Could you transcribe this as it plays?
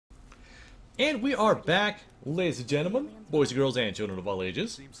And we are back, ladies and gentlemen, boys and girls and children of all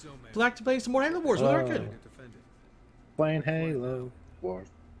ages. Back to play some more Halo Wars with Erkan. Playing Halo Wars.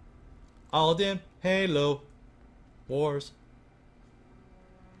 All in Halo Wars.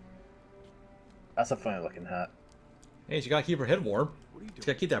 That's a funny looking hat. Hey, she gotta keep her head warm. She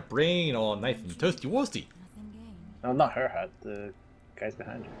gotta keep that brain all nice and toasty woasty. No, not her hat. The guys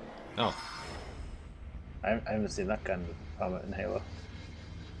behind her. Oh. I haven't seen that kind of helmet in Halo.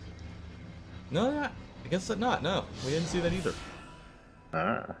 No, I guess not. No, we didn't see that either.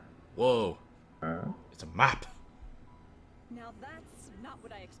 Ah. Whoa. It's a map. Now that's not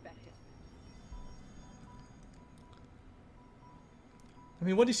what I expected. I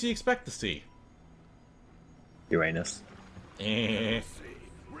mean, what does she expect to see? Uranus. Eh.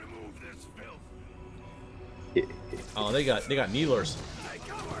 Oh, they got needlers.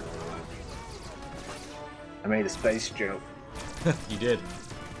 I made a space joke. You did.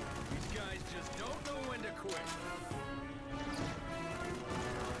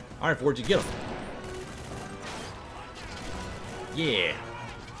 Alright, Ford, you get him. Yeah.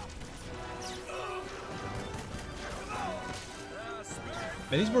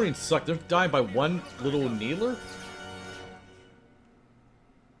 Man, these Marines suck. They're dying by one little needler?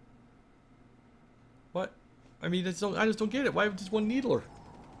 What? I mean, I just don't get it. Why just one needler?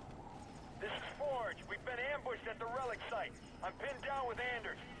 This is Forge. We've been ambushed at the relic site. I'm pinned down with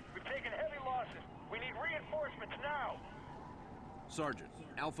Anders. We've taken heavy losses. We need reinforcements now. Sergeant,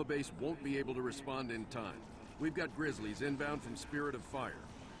 Alpha Base won't be able to respond in time. We've got Grizzlies inbound from Spirit of Fire.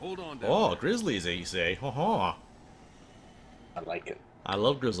 Hold on down. Oh, Grizzlies, you say? Ha I like it. I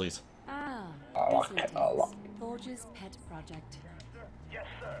love Grizzlies. Ah, I like it a lot. Forge's pet project. Yes,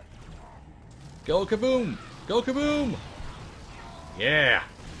 sir. Go kaboom! Go kaboom! Yeah!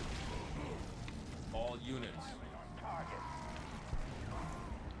 All units.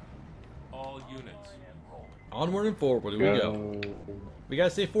 All units. Onward and forward, here we go. We gotta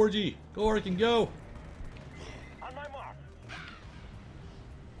stay 4G. Go, Erkan, go! On my mark.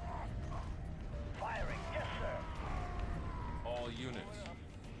 Firing. Yes, sir. All units.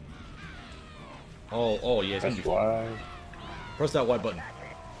 Oh, yeah. It's gonna Press be Y. Press that Y button.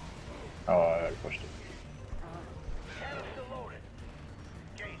 Oh, I already pushed it. Canister loaded.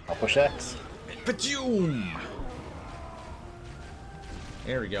 I'll push X. Pajoom!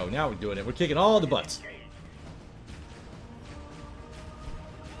 There we go. Now we're doing it. We're kicking all the butts.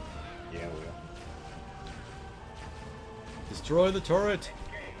 Yeah, we will. Destroy the turret.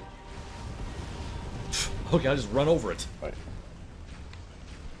 Okay, I'll just run over it. Wait.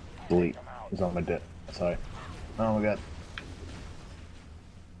 Delete. It's on my dip. Sorry. Oh my god.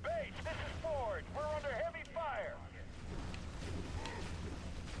 Base, this is Forge. We're under heavy fire.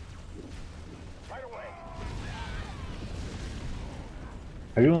 Right away.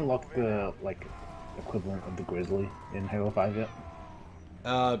 Have you unlocked the, like, equivalent of the Grizzly in Halo 5 yet?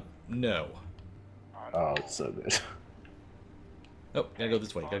 No. Oh, it's so good. Oh, gotta go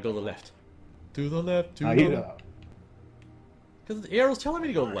this way. Gotta go to the left. To the left, to How the you left. know? Because the arrow's telling me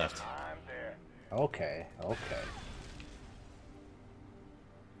to go to the left. I'm there. Okay, okay.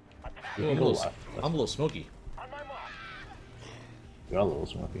 Ooh, You I'm, can a go little, left. I'm a little smoky. On my mark. You're a little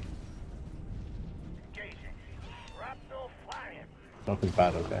smoky. Engaging. Shrapnel flying. Smoky's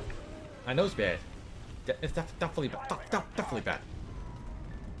bad, okay. I know it's bad. It's definitely bad. Definitely bad.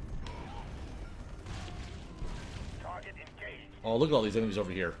 Target engaged. Oh, look at all these enemies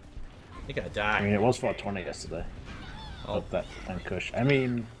over here. They gotta I mean, die. it was 420 yesterday. Oh, Up that and Kush. I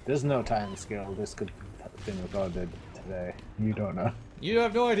mean, there's no time scale. This could have been recorded today. You don't know. you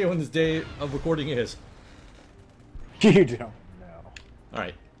have no idea when this day of recording is. You don't know.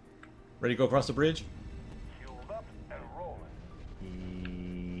 Alright. Ready to go across the bridge? Fueled up and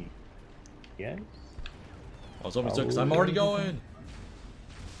rolling. Yes? Oh, it's almost because I'm already going.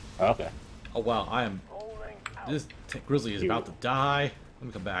 Okay. Oh, wow. I am. Rolling out. This grizzly is about to die. Let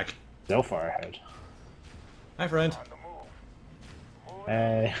me come back. So far ahead. Hi, friend. On the move.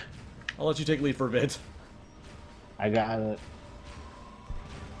 Hey, I'll let you take lead for a bit. I got it.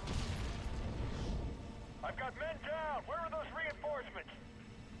 I've got men down. Where are those reinforcements?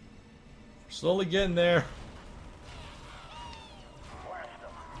 Slowly getting there. Blast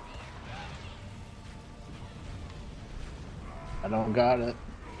them. I don't got it.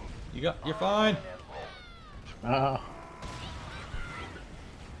 You're fine. Oh.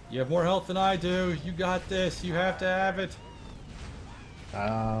 You have more health than I do. You got this. You have to have it.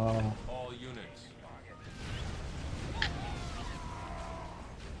 Oh. All units.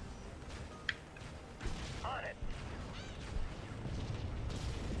 On it.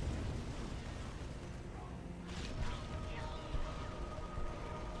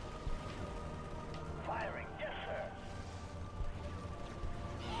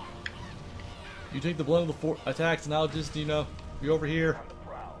 You take the blunt of the attacks, and I'll just, you know, be over here.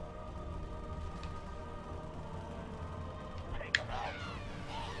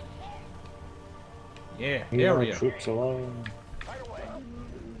 Yeah, there we go. Troops alone.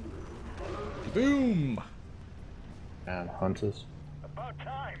 Boom! And hunters. About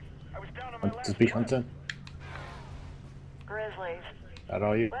time. I was down on my Hunters last be run. hunting. Grizzlies. That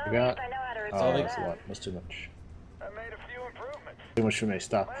all you Well, at got? least I know how to Oh, repair that's a them. lot. That's too much. I made a few improvements. Too much for me.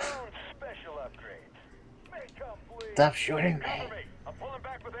 Stop. My own special upgrades. May come, please. Stop shooting me. Cover me. I'm pulling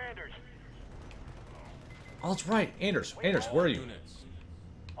back with Anders. Oh, that's right. Anders, Anders, where are you?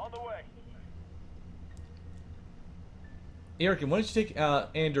 On the way. Erkan, why don't you take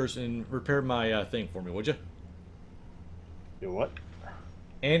Anders and repair my thing for me, would you? Do what?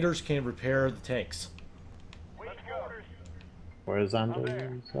 Anders can repair the tanks. Let's go. Where's Anders at?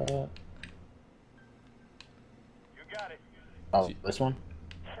 You got it. Oh, this one?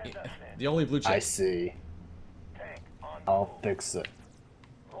 Send us in. The only blue I chip. see. Tank on. I'll fix it.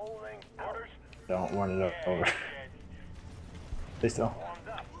 Rolling orders. Don't run it over. They still. Warmed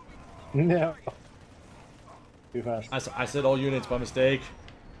up. No. Too fast. I said all units by mistake.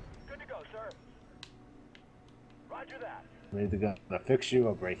 Good to go, sir. Roger that. I'm either gonna fix you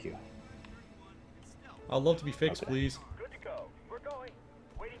or break you. I'd love to be fixed, Okay. please. Good to go. We're going.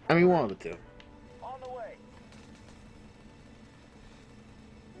 Waiting for I mean, one of the two. on the way.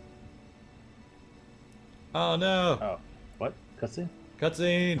 Oh no! Oh, what? Cutscene?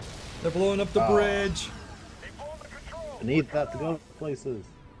 Cutscene! They're blowing up the Oh. bridge! They pulled the control. I need that to go places.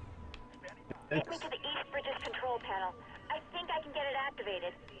 Take me to the East Bridges control panel. I think I can get it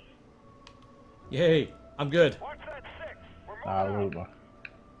activated. Yay! I'm good. Watch that six. We're moving Ah, a out. little more.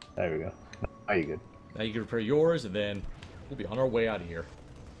 There we go. Are you good? Now you can repair yours, and then we'll be on our way out of here.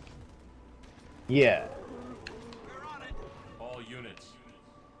 Yeah. All units.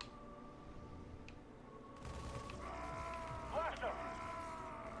 Blast 'em.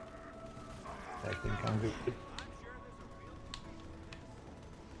 I think I'm good.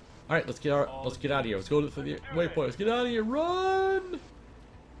 All right, let's get out of here. Let's go for the waypoint. Let's get out of here. Run!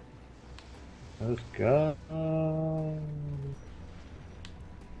 Let's go.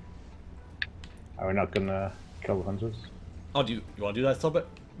 Are we not gonna kill the hunters? Oh, you want to do that sub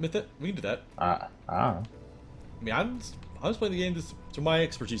method? We can do that. I don't know. I mean, I'm just playing the game to my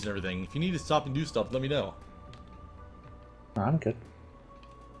expertise and everything. If you need to stop and do stuff, let me know. No, I'm good.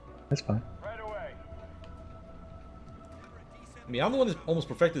 That's fine. Right away. I mean, I'm the one that's almost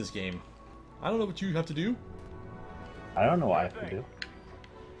perfected this game. I don't know what you have to do. I don't know what I have to do.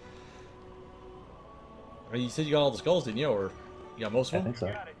 I mean, you said you got all the skulls, didn't you? Or you got most I of them? think so.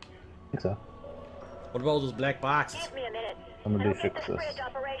 Got it. I think so. What about all those black boxes? Give me a minute. I'm gonna I'll do get fix this this. bridge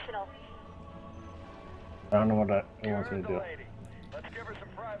operational. I don't know what it Here's wants me to the do. lady. Let's give her some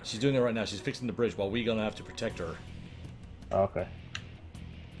privacy. She's doing it right now. She's fixing the bridge while we gonna have to protect her. Oh, okay.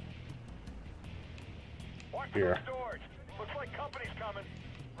 Watch Here. those doors. Looks like company's coming.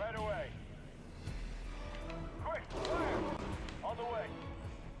 Right away. Quick, fire. On the way.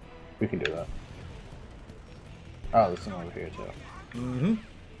 We can do that. Oh, there's some over here too. Mm-hmm.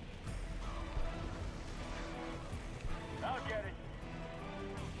 I'll get it.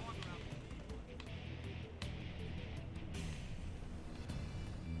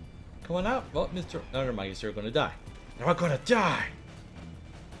 Come on out. Well, Mr. No, never mind. You're gonna die. You're gonna die.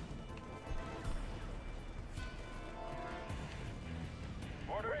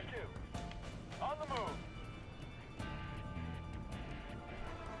 Order 2. On the move.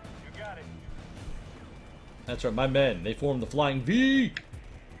 You got it. That's right, my men. They formed the Flying V.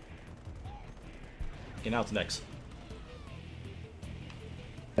 Okay, now it's next.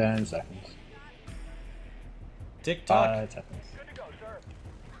 10 seconds. Tick tock. 5 seconds. Good to go, sir.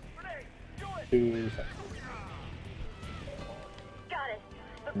 Renee, do it. 2 seconds. Got it.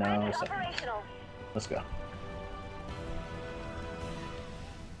 The No, bridge is second. operational. Let's go.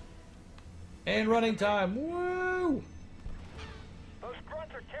 And running time. Woo! Those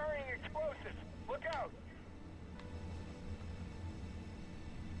grunts are carrying explosives. Look out.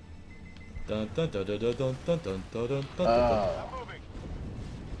 Dun dun dun dun dun dun dun dun dun dun dun. I'm moving.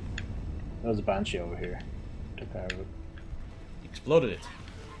 There's a banshee over here. Took care of it. Exploded it.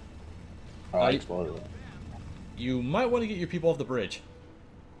 Oh, I I- exploded it. You might want to get your people off the bridge.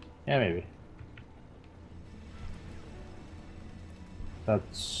 Yeah, maybe.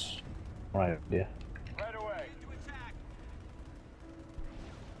 That's my idea. Right away.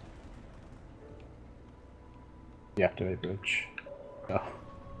 Deactivate bridge. Go.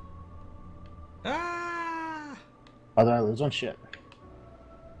 Ah! Oh, did I lose one? Shit.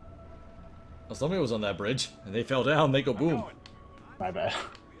 Well, somebody was on that bridge, and they fell down. They go boom. My bad.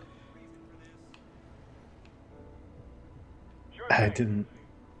 I didn't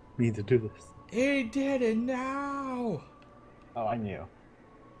mean to do this. He did it now! Oh, I knew.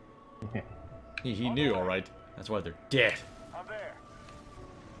 He knew, alright. That's why they're dead. I'm there.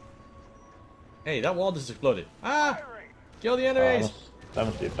 Hey, that wall just exploded. Ah! Firing. Kill the Oh, enemies! that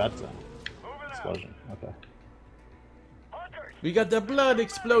must be a bad zone. Moving out. Explosion. Okay. Hunters. We got the blood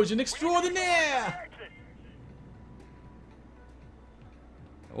explosion extraordinaire! Exit.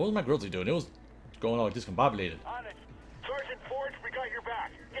 What was my grizzly doing? It was going all discombobulated. On it. Sergeant Forge, we got your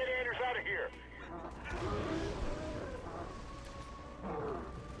back. Get Anders out of here.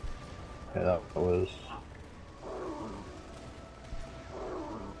 Yeah, that was.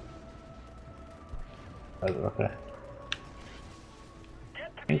 Okay.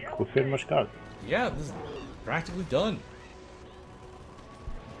 Get to I think we pretty much got it. Yeah, this is practically done. All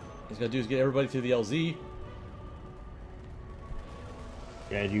he's gotta do is get everybody through the LZ.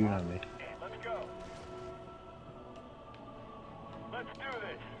 Yeah, you and me. Let's go. Let's do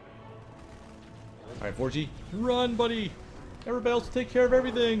this. Alright, 4G. Run, buddy! Everybody else take care of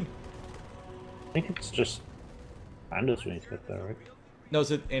everything! I think it's just Anders when he's got there, right? No,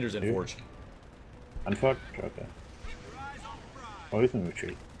 it's Anders and Dude. Forge. And Forge, okay. Oh, we can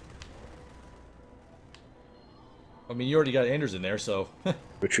retreat. I mean, you already got Anders in there, so...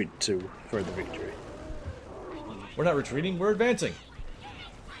 Retreat to further victory. We're not retreating, we're advancing.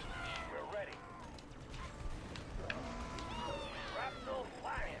 We're ready. Shrapnel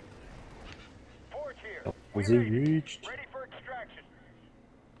flying. Forge here. Was We he made it. reached? Ready for extraction.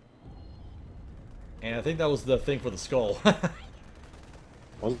 And I think that was the thing for the skull.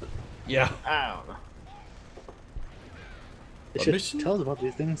 Was it? Yeah. Ow. They A should mission? tell us about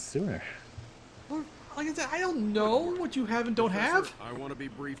these things sooner. Well, like I said, I don't know what you have and don't have. I want to be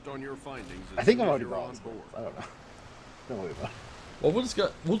briefed on your findings. I think as I'm soon as already you're wrong. on board. I don't know. Don't worry about it. Well,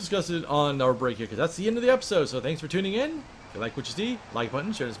 we'll discuss it on our break here, because that's the end of the episode. So thanks for tuning in. If you like what you see, like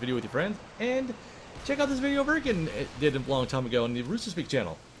button, share this video with your friends, and check out this video Erkan did a long time ago on the Rooster Speak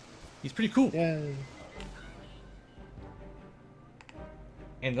channel. He's pretty cool. Yay.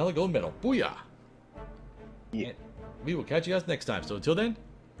 And another gold medal. Booyah! Yeah. And we will catch you guys next time. So until then,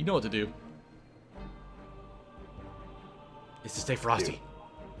 you know what to do. It's to stay frosty.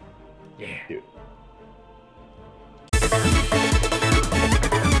 Yeah. Dude.